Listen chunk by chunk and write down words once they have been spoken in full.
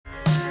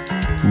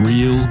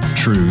Real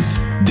truth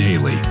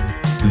daily.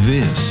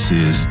 This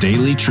is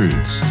Daily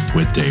Truths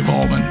with Dave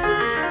Ahlman.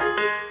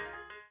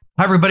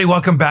 Hi, everybody.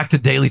 Welcome back to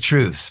Daily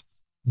Truths.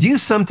 Do you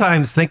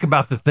sometimes think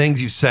about the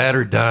things you said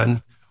or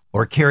done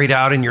or carried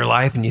out in your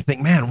life and you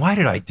think, man, why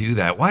did I do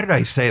that? Why did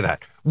I say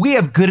that? We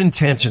have good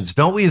intentions,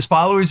 don't we, as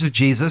followers of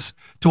Jesus,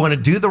 to want to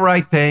do the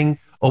right thing,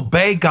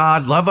 obey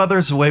God, love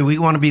others the way we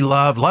want to be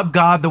loved, love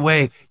God the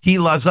way he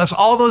loves us,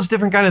 all those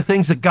different kind of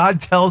things that God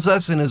tells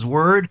us in his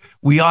word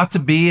we ought to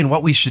be and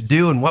what we should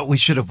do and what we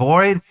should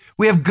avoid.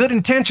 We have good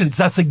intentions.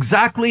 That's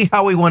exactly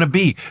how we want to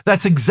be.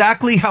 That's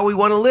exactly how we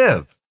want to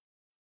live.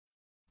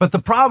 But the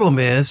problem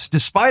is,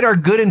 despite our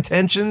good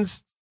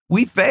intentions,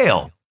 we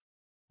fail.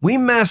 We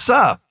mess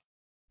up.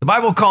 The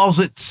Bible calls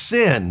it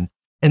sin.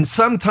 And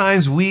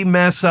sometimes we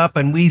mess up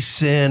and we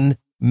sin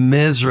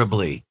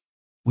miserably.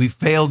 We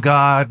fail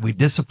God. We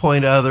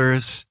disappoint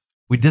others.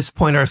 We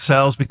disappoint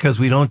ourselves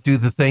because we don't do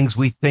the things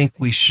we think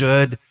we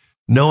should,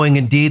 knowing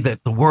indeed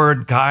that the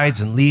word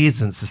guides and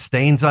leads and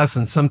sustains us.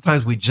 And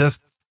sometimes we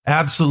just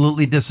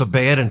absolutely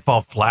disobey it and fall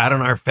flat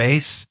on our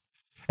face.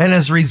 And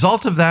as a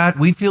result of that,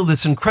 we feel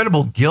this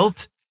incredible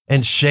guilt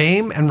and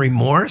shame and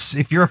remorse,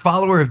 if you're a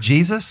follower of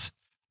Jesus,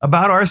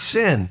 about our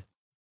sin.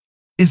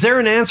 Is there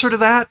an answer to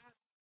that?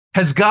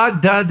 Has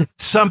God done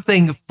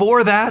something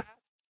for that?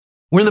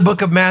 We're in the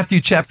book of Matthew,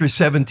 chapter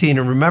 17.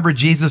 And remember,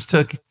 Jesus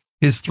took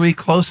his three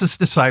closest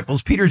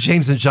disciples, Peter,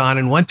 James, and John,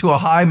 and went to a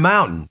high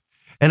mountain.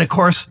 And of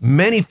course,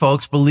 many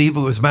folks believe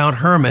it was Mount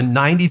Hermon,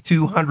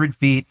 9,200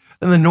 feet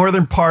in the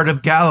northern part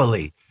of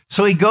Galilee.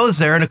 So he goes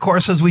there. And of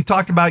course, as we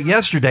talked about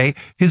yesterday,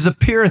 his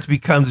appearance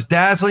becomes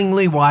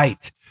dazzlingly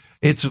white.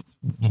 It's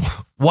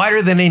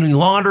whiter than any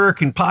launderer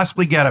can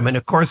possibly get him. And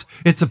of course,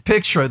 it's a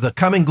picture of the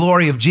coming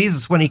glory of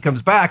Jesus when he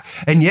comes back.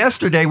 And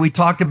yesterday we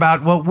talked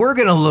about what we're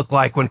going to look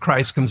like when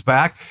Christ comes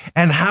back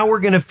and how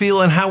we're going to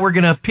feel and how we're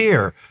going to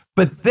appear.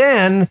 But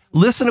then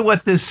listen to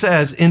what this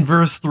says in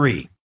verse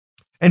 3.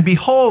 And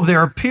behold,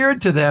 there appeared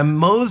to them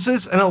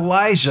Moses and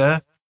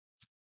Elijah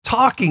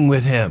talking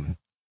with him.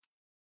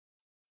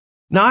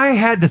 Now, I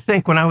had to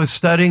think when I was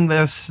studying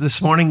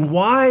this morning,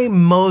 why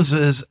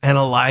Moses and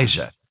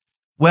Elijah?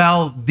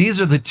 Well,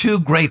 these are the two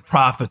great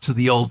prophets of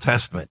the Old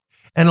Testament.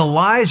 And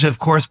Elijah, of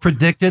course,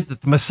 predicted that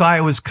the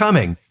Messiah was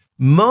coming.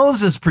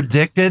 Moses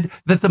predicted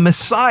that the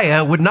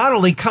Messiah would not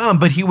only come,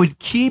 but he would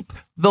keep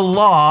the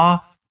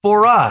law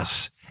for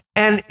us.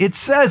 And it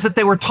says that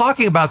they were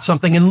talking about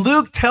something, and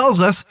Luke tells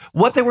us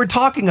what they were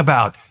talking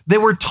about. They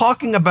were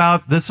talking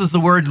about, this is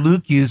the word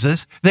Luke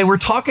uses, they were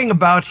talking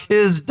about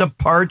his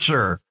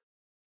departure.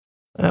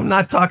 I'm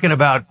not talking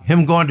about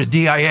him going to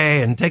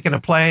DIA and taking a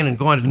plane and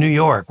going to New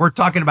York. We're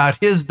talking about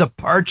his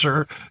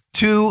departure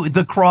to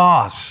the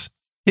cross,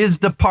 his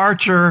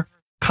departure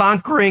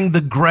conquering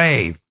the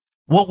grave,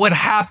 what would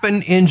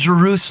happen in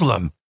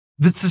Jerusalem.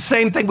 That's the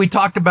same thing we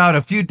talked about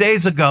a few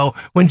days ago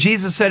when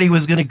Jesus said he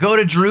was going to go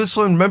to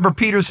Jerusalem. Remember,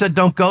 Peter said,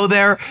 don't go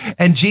there.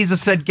 And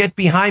Jesus said, get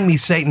behind me,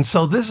 Satan.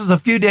 So this is a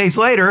few days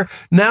later.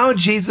 Now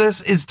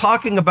Jesus is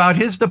talking about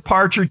his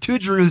departure to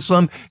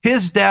Jerusalem,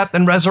 his death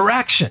and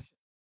resurrection.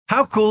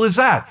 How cool is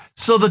that?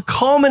 So the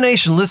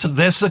culmination, listen to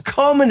this, the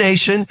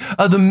culmination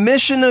of the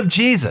mission of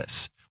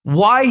Jesus,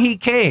 why he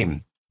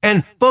came.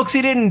 And folks,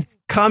 he didn't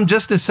come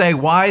just to say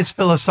wise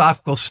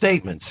philosophical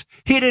statements.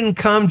 He didn't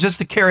come just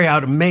to carry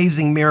out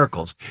amazing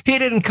miracles. He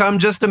didn't come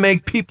just to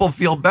make people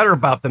feel better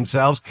about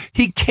themselves.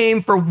 He came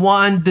for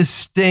one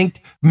distinct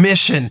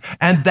mission,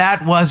 and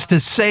that was to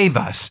save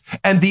us.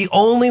 And the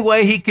only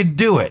way he could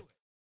do it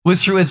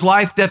was through his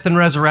life, death, and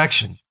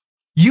resurrection.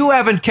 You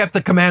haven't kept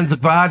the commands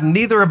of God, and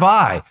neither have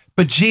I,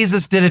 but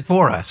Jesus did it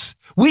for us.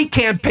 We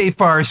can't pay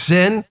for our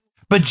sin,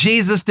 but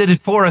Jesus did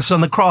it for us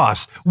on the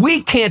cross.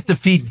 We can't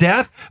defeat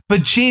death,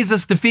 but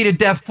Jesus defeated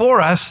death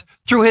for us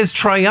through his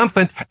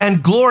triumphant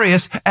and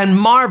glorious and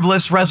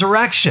marvelous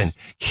resurrection.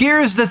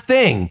 Here's the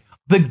thing.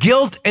 The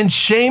guilt and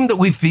shame that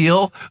we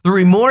feel, the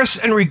remorse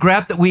and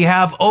regret that we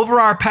have over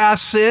our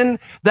past sin,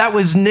 that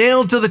was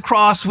nailed to the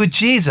cross with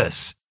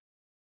Jesus.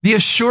 The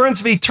assurance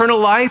of eternal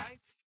life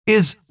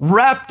is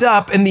wrapped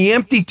up in the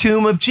empty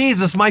tomb of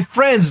Jesus. My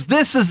friends,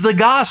 this is the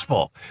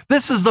gospel.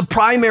 This is the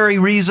primary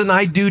reason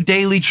I do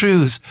Daily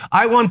Truths.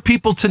 I want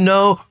people to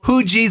know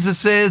who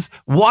Jesus is,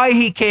 why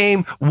he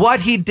came,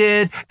 what he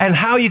did, and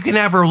how you can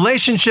have a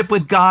relationship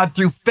with God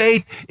through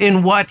faith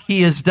in what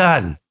he has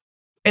done.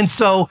 And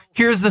so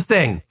here's the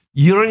thing.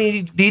 You don't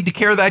need to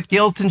carry that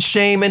guilt and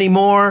shame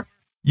anymore.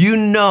 You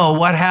know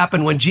what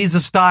happened when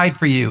Jesus died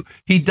for you.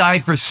 He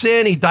died for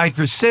sin. He died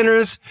for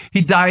sinners. He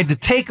died to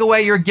take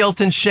away your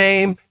guilt and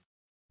shame.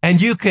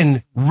 And you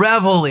can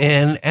revel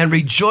in and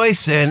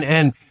rejoice in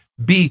and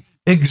be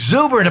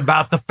exuberant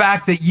about the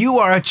fact that you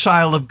are a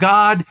child of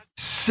God,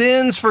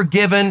 sins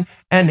forgiven,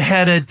 and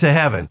headed to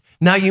heaven.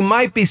 Now, you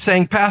might be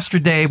saying, Pastor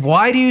Dave,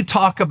 why do you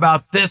talk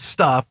about this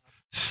stuff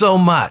so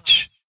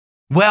much?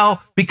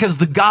 Well, because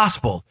the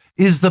gospel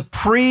is the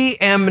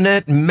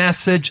preeminent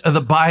message of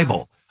the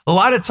Bible. A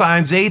lot of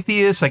times,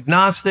 atheists,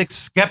 agnostics,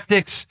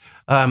 skeptics,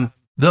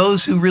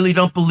 those who really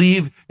don't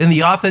believe in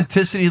the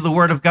authenticity of the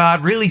Word of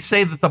God really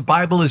say that the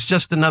Bible is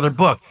just another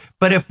book.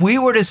 But if we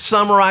were to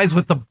summarize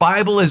what the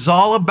Bible is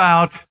all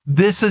about,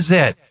 this is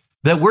it.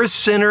 That we're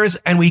sinners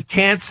and we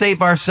can't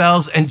save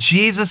ourselves, and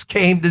Jesus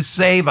came to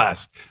save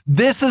us.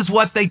 This is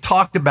what they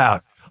talked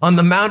about on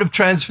the Mount of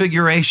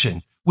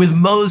Transfiguration with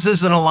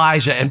Moses and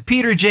Elijah. And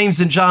Peter, James,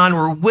 and John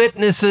were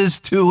witnesses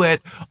to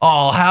it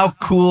all. How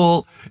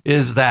cool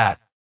is that?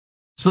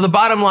 So the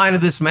bottom line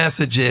of this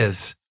message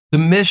is the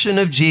mission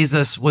of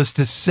Jesus was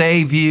to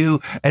save you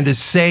and to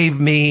save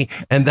me,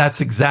 and that's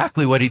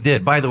exactly what he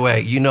did. By the way,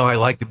 you know I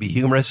like to be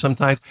humorous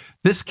sometimes.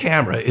 This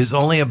camera is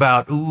only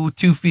about 2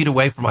 feet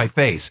away from my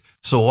face,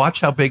 so watch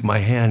how big my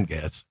hand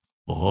gets.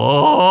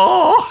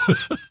 Oh,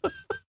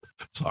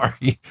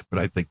 sorry, but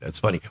I think that's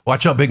funny.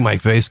 Watch how big my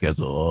face gets.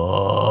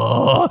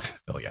 Oh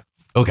yeah.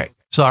 Okay,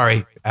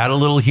 sorry. Add a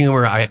little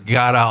humor. I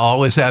gotta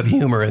always have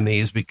humor in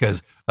these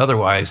because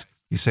otherwise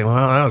you say, well,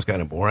 that was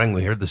kind of boring.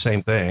 We heard the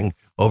same thing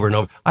over and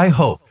over. I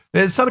hope.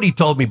 Somebody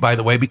told me, by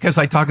the way, because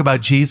I talk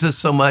about Jesus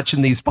so much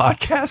in these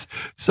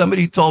podcasts,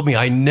 somebody told me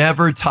I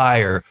never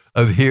tire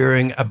of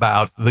hearing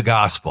about the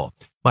gospel.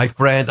 My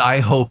friend,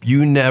 I hope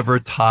you never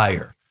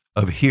tire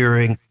of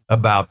hearing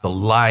about the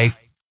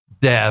life,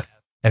 death,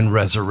 and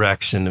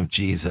resurrection of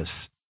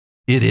Jesus.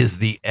 It is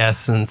the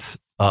essence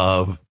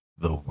of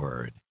the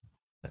word.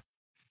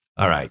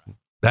 All right.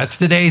 That's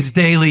today's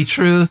Daily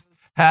Truth.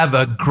 Have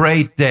a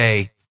great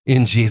day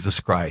in Jesus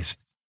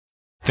Christ.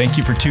 Thank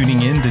you for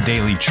tuning in to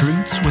Daily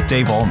Truths with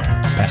Dave Allman.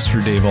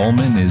 Pastor Dave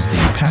Allman is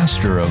the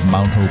pastor of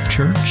Mount Hope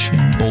Church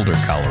in Boulder,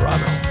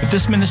 Colorado. If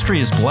this ministry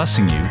is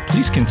blessing you,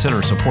 please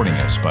consider supporting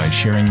us by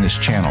sharing this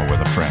channel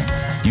with a friend.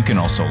 You can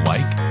also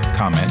like,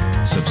 comment,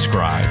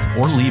 subscribe,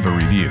 or leave a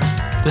review.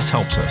 This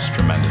helps us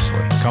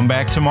tremendously. Come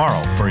back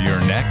tomorrow for your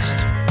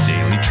next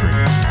Daily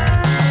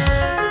Truth.